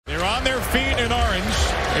on their feet in Orange.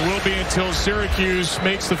 It will be until Syracuse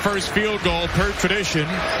makes the first field goal per tradition.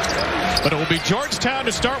 But it will be Georgetown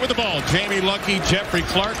to start with the ball. Jamie Lucky, Jeffrey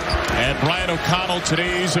Clark, and Brian O'Connell,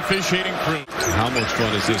 today's officiating crew. How much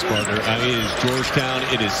fun is this, partner? I mean, it is Georgetown,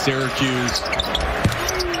 it is Syracuse.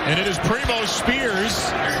 And it is Primo Spears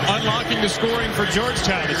unlocking the scoring for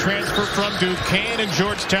Georgetown. The transfer from Duquesne and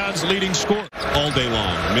Georgetown's leading scorer. All day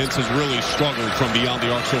long. Mintz has really struggled from beyond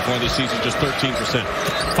the arc so far this season, just 13%.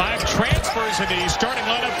 5 transfers in the starting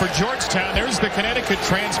lineup for Georgetown. There's the Connecticut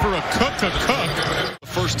transfer, a Cook.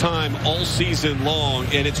 First time all season long,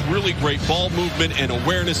 and it's really great ball movement and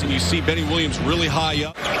awareness, and you see Benny Williams really high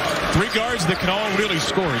up. 3 guards that can all really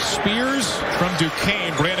score. Spears from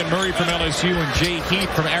Duquesne, Brandon Murray from LSU, and Jay Heath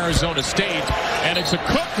from Arizona State. And it's a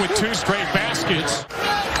Cook with 2 straight baskets.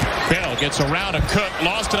 Bell gets around a Cook,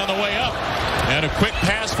 lost it on the way up. And a quick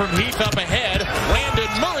pass from Heath up ahead.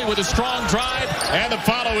 Landon Murray with a strong drive. And the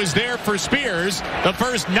follow is there for Spears. The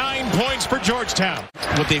first 9 points for Georgetown.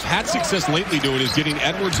 What they've had success lately doing is getting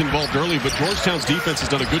Edwards involved early, but Georgetown's defense has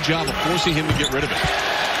done a good job of forcing him to get rid of it.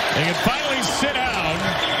 They can finally sit down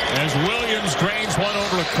as Williams drains one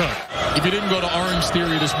over a Cook. If you didn't go to Orange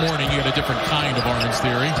Theory this morning, you had a different kind of Orange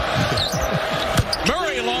Theory.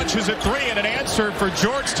 Murray launches a 3 and an answer for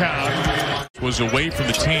Georgetown. Was away from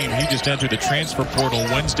the team. He just entered the transfer portal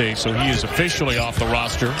Wednesday, so he is officially off the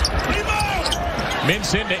roster.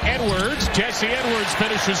 Mintz into Edwards. Jesse Edwards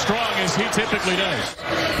finishes strong as he typically does.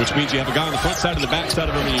 Which means you have a guy on the front side and the back side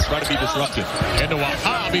of him and you try to be disruptive. Into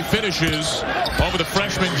Wahab, he finishes over the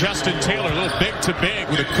freshman Justin Taylor. A little big to big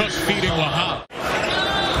with a Cook feeding Wahab.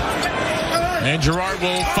 And Girard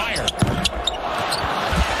will fire.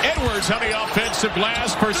 Edwards on the offensive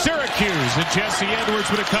glass for Syracuse. And Jesse Edwards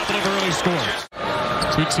with a couple of early scores.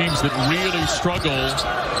 2 teams that really struggle,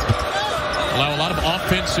 allow a lot of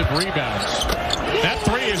offensive rebounds. That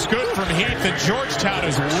 3 is good from Heath, and Georgetown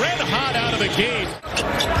is red hot out of the gate.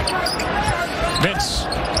 Mintz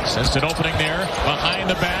sends an opening there,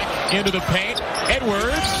 behind the back, into the paint.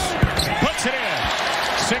 Edwards puts it in.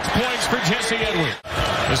 6 points for Jesse Edwards.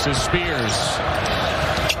 This is Spears.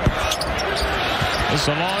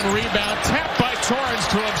 It's a long rebound, tapped by Torrance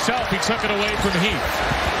to himself. He took it away from Heath.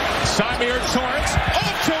 Symir Torrance,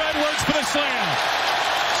 off to Edwards for the slam.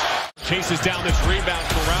 Chases down this rebound,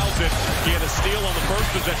 corrals it. He had a steal on the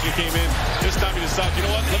first possession he came in. This time he decides, you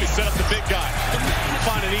know what, let me set up the big guy.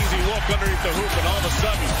 Find an easy look underneath the hoop, and all of a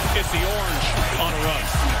sudden, it's the Orange on a run.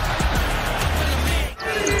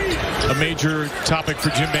 A major topic for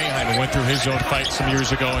Jim Boeheim, who went through his own fight some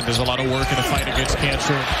years ago and does a lot of work in the fight against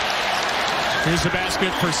cancer. Here's the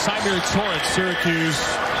basket for Symir Torrance. Syracuse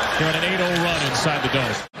got an 8-0 run inside the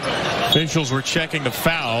dome. Officials were checking the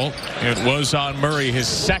foul. It was on Murray, his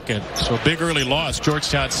second. So a big early loss.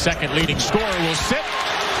 Georgetown's second leading scorer will sit.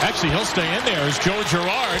 Actually, he'll stay in there as Joe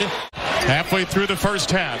Girard. Halfway through the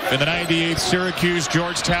first half in the 98th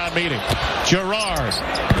Syracuse-Georgetown meeting. Girard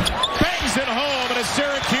bangs it home in a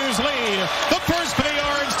Syracuse lead. The first for the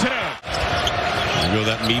Orange today. You go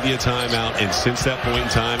that media timeout, and since that point in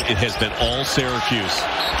time, it has been all Syracuse.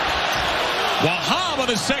 Wahab on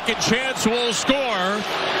the second chance will score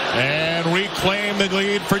and reclaim the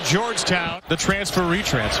lead for Georgetown. The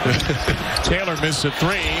retransfer. Taylor missed a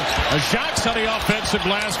 3. A shot's on the offensive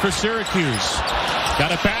glass for Syracuse.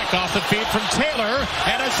 Got it back off the feet from Taylor,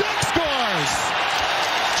 and a shot scores.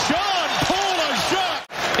 Sean pulled a shot.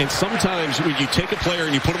 And sometimes when you take a player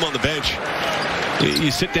and you put him on the bench,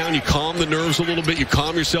 you sit down, you calm the nerves a little bit, you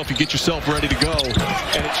calm yourself, you get yourself ready to go,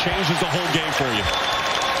 and it changes the whole game for you.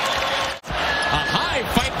 A high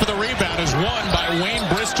fight for the rebound is won by Wayne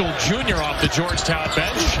Bristol Jr. off the Georgetown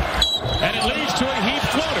bench. And it leads to a Heath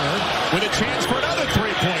floater with a chance for another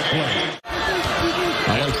 3-point play.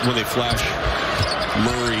 I like when they flash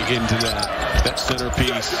Murray into that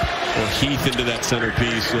centerpiece, or Heath into that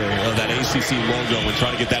centerpiece of that ACC logo, and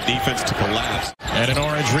try to get that defense to collapse. And an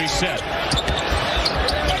Orange reset.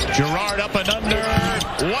 Girard up and under,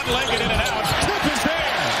 one-legged in and out. Flip is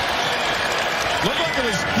there. Looked like it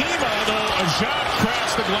was Hema, though a shot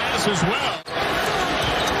cracks the glass as well.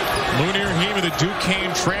 Munir Hema, the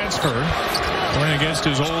Duquesne transfer, going against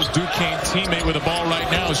his old Duquesne teammate with the ball right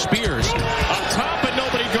now. Spears up top, and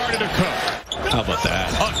nobody guarded a Cook. How about that?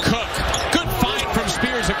 A Cook. Good fight from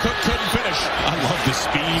Spears. A Cook couldn't finish. I love the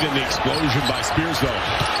speed and the explosion by Spears, though.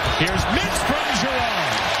 Here's Mintz from Girard.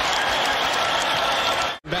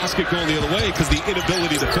 Basket going the other way because the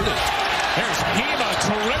inability to finish. There's Hema,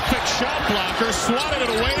 terrific shot blocker, swatted it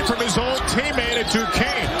away from his old teammate at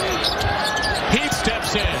Duquesne. Heath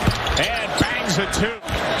steps in and bangs a 2.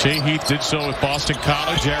 Jay Heath did so with Boston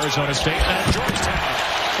College, Arizona State, and Georgetown.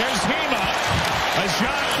 There's Hema, a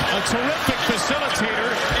shot, a A terrific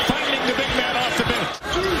facilitator, finding the big man off the bench.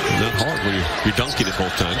 Not hard when you're dunking it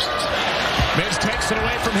both times. Mintz takes it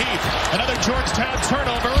away from Heath. Another Georgetown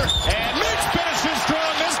turnover, and Mintz finishes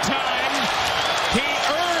strong this time. He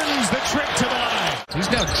earns the trip to the line.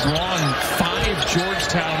 He's now drawn 5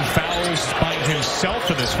 Georgetown fouls by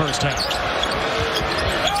himself in this first half.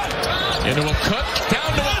 Into a cut,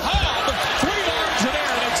 down to a hub. 3 yards in there,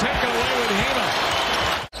 and a takeaway with Hema.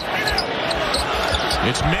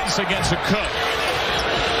 It's Mintz against a Cook.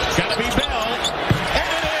 Gotta be Bell.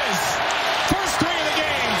 And it is. First 3 of the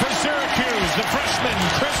game for Syracuse. The freshman,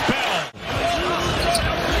 Chris Bell.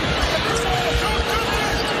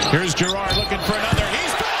 Here's Girard looking for another.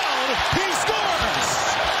 He's fouled. He scores.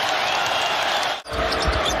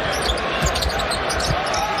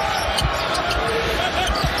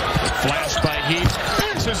 Flash by Heath.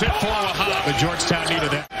 Bounces it for Wahab. But Georgetown needed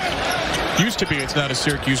that. Used to be it's not a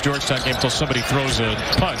Syracuse-Georgetown game until somebody throws a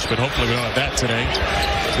punch, but hopefully we don't have that today.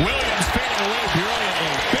 Williams fading away brilliantly.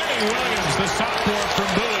 Benny Williams, the sophomore from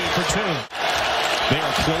Bowie, for 2. They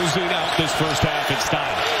are closing out this first half in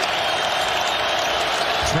style.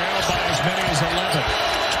 Trailed by as many as 11.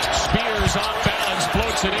 Spears off balance,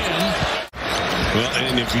 floats it in. Well,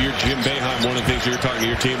 and if you're Jim Boeheim, one of the things you're talking to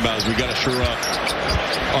your team about is we got to shore up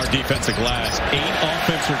our defensive glass. 8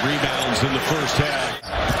 offensive rebounds in the first half.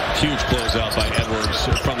 Huge closeout by Edwards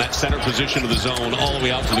from that center position of the zone all the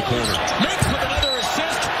way out to the corner. Mintz with another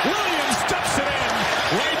assist. Williams stuffs it in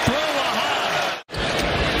right through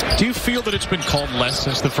Wahab. Do you feel that it's been called less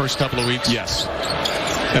since the first couple of weeks? Yes.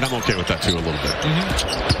 And I'm okay with that too a little bit.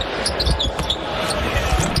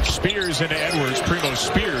 Spears into Edwards. Primo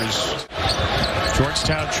Spears.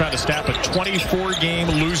 Georgetown trying to stop a 24-game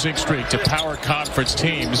losing streak to power conference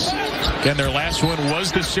teams. And their last one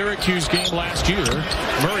was the Syracuse game last year.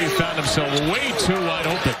 Murray found himself way too wide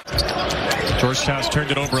open. Georgetown's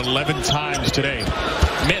turned it over 11 times today.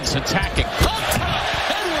 Mintz attacking.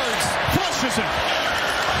 Edwards flushes it.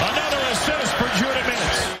 Another assist for Judah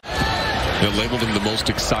Mintz. They labeled him the most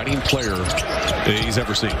exciting player he's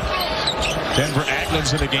ever seen. Denver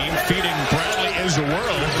Aglin's in the game, feeding Bradley Izaworo.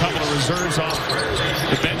 A couple of reserves off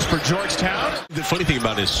the bench for Georgetown. The funny thing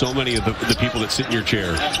about it is so many of the people that sit in your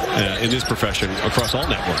chair in this profession across all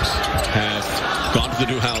networks have gone to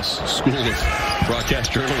the Newhouse School of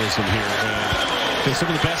Broadcast Journalism here. They're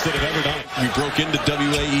some of the best that have ever done it. We broke into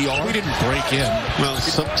WAER. We didn't break in. Well,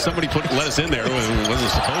 somebody let us in there when it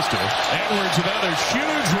wasn't supposed to. Edwards, another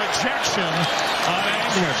huge rejection on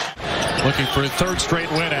Angler. Looking for a 3rd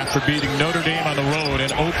straight win after beating Notre Dame on the road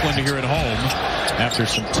and Oakland here at home after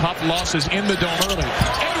some tough losses in the dome early.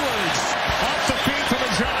 Edwards off the feet from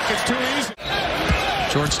a jock. It's too easy.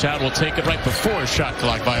 Georgetown will take it right before a shot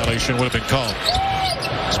clock violation would have been called.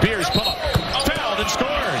 Spears pull up, fouled and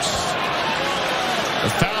scores. The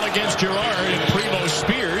foul against Girard and Primo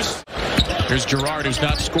Spears. Here's Girard, who's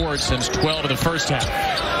not scored since 12 in the first half.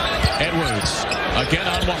 Edwards again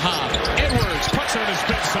on Wahab. Edwards puts it in his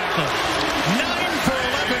spin cycle. 9 for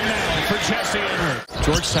 11 now for Jesse Edwards.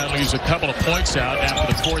 Georgetown leaves a couple of points out after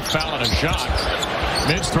the 4th foul on a shot.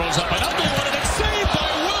 Mintz throws up another one, and it's saved by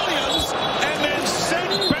Williams, and then sent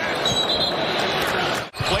back.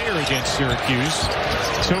 Player against Syracuse.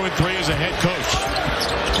 2-3 as a head coach.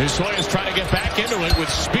 Hoyas trying to get back into it with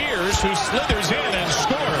Spears, who slithers in and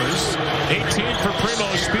scores. 18 for Primo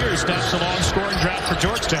Spears. Snaps a long scoring drought for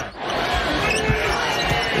Georgetown.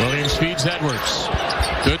 Williams feeds Edwards.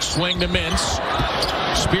 Good swing to Mintz.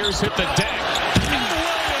 Spears hit the deck. And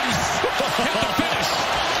Williams hit the finish.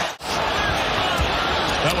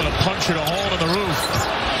 That would have punctured a hole in the roof.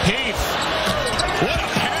 Heath. What a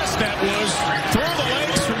pass that was. Through the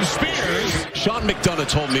legs from Spears. Sean McDonough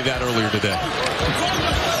told me that earlier today.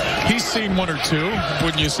 He's seen 1 or 2,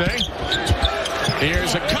 wouldn't you say?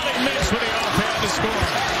 Here's a cutting Mintz with the offhand to score.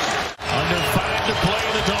 Under 5 to play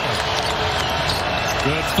in the dome.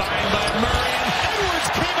 Good find by Murray. Edwards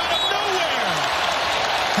came out of nowhere.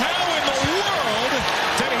 How in the world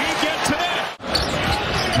did he get to that?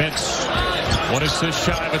 Mintz, 1 assist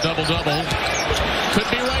shy of a double-double. Could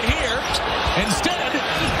be right here. Instead,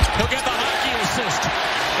 he'll get the hockey assist.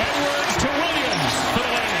 Edwards to Williams for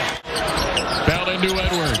the layup. Bell into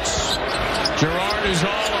Edwards. Girard is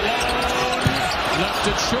all alone. Left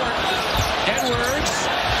it short. Edwards.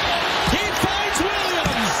 He finds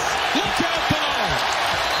Williams. Look out below.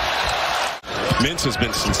 Mintz has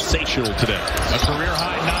been sensational today. A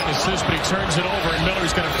career-high 9 assists, but he turns it over, and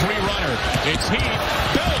Miller's got a free runner. It's Heath.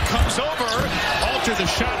 Bell comes over. Altered the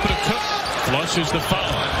shot, but a Cook flushes the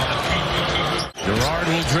foul. Girard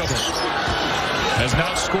will dribble. Has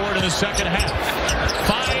not scored in the second half.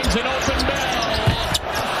 Finds an open Bell.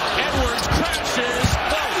 Edwards crashes.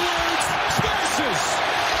 Oh,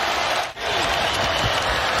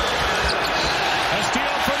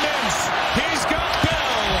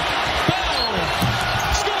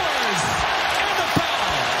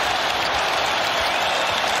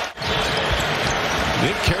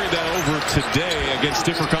 today against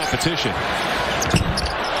stiffer competition.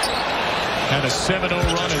 Had a 7-0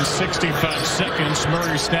 run in 65 seconds.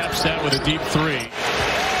 Murray snaps that with a deep three.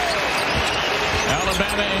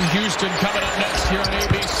 Alabama and Houston coming up next here on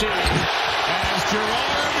ABC. As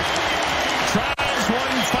Girard tries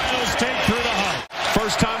one final stake through the heart.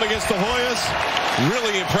 First time against the Hoyas.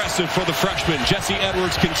 Really impressive for the freshman. Jesse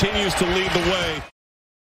Edwards continues to lead the way.